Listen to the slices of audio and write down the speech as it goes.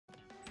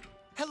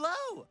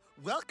Hello!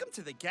 Welcome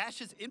to the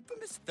Gash's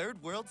infamous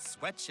third world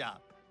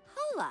sweatshop.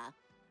 Hola.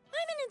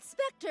 I'm an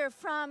inspector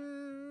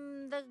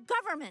from the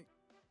government.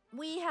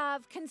 We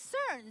have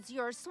concerns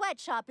your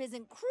sweatshop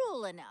isn't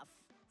cruel enough.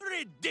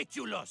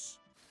 Ridiculous!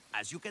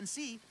 As you can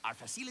see, our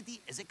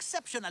facility is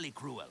exceptionally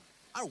cruel.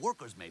 Our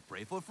workers may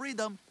pray for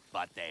freedom,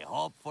 but they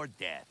hope for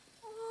death.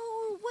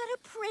 Oh, what a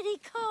pretty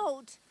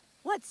coat.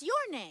 What's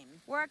your name?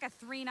 Work a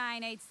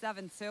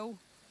 39872.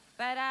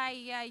 But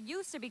I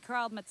used to be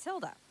called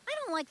Matilda. I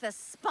don't like the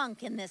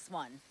spunk in this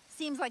one.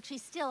 Seems like she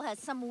still has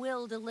some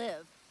will to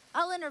live.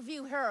 I'll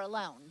interview her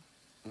alone.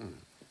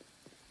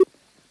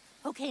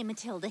 Okay,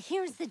 Matilda,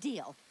 here's the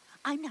deal.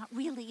 I'm not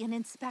really an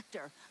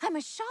inspector. I'm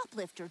a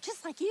shoplifter,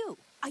 just like you.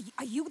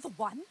 Are you the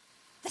one?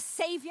 The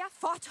savior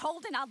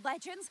foretold in our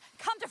legends,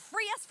 come to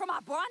free us from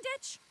our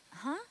bondage?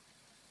 Huh?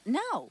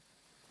 No.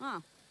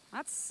 Oh,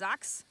 that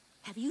sucks.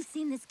 Have you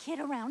seen this kid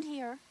around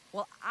here?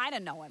 Well, I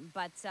don't know him,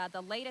 but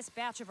the latest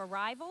batch of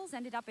arrivals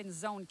ended up in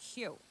Zone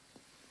Q.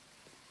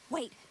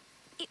 Wait,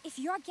 if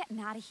you're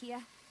getting out of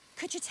here,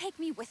 could you take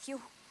me with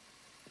you?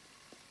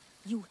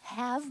 You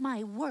have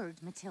my word,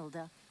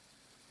 Matilda.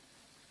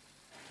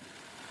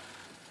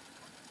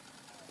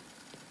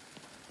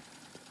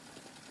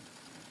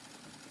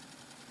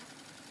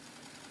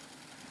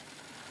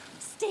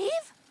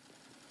 Steve?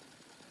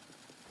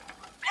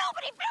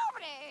 Bloobity,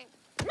 bloobity!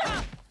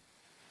 No!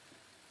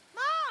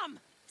 Mom!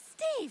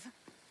 Steve!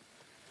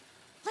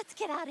 Let's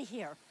get out of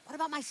here. What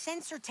about my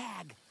sensor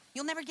tag?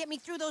 You'll never get me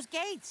through those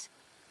gates.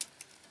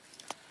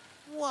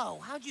 Whoa,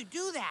 how'd you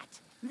do that?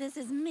 This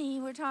is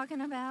me we're talking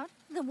about.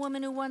 The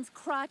woman who once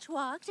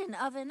crotch-walked an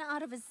oven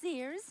out of a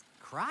Sears.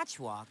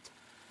 Crotch-walked?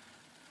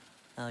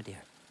 Oh,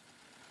 dear.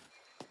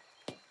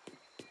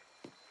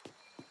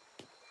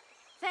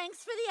 Thanks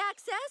for the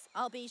access.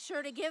 I'll be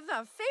sure to give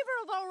a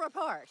favorable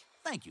report.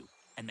 Thank you.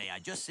 And may I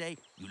just say,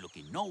 you look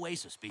in no way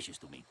suspicious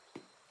to me.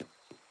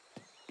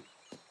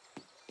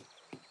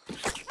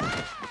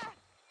 Ah!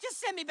 Just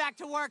send me back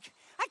to work.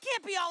 I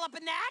can't be all up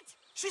in that.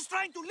 She's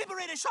trying to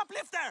liberate a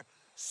shoplifter!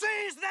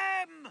 Seize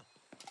them!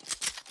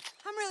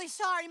 I'm really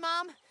sorry,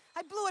 Mom.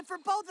 I blew it for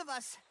both of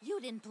us. You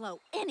didn't blow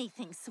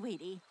anything,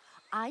 sweetie.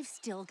 I've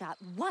still got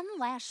one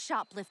last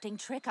shoplifting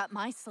trick up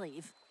my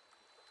sleeve.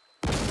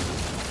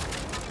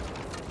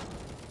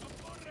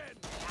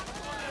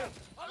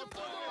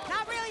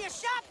 Not really a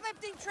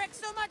shoplifting trick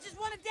so much as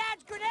one of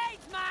Dad's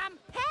grenades, Mom.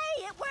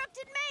 Hey, it worked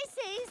at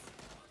Macy's.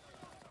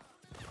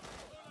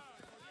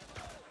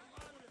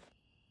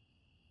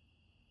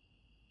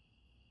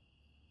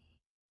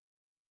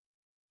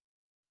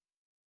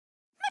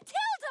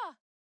 Matilda!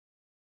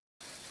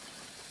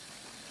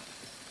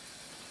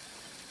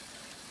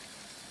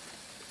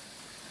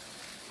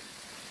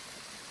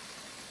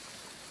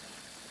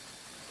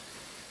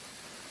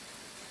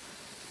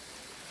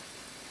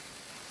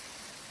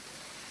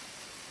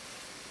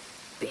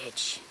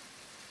 Bitch.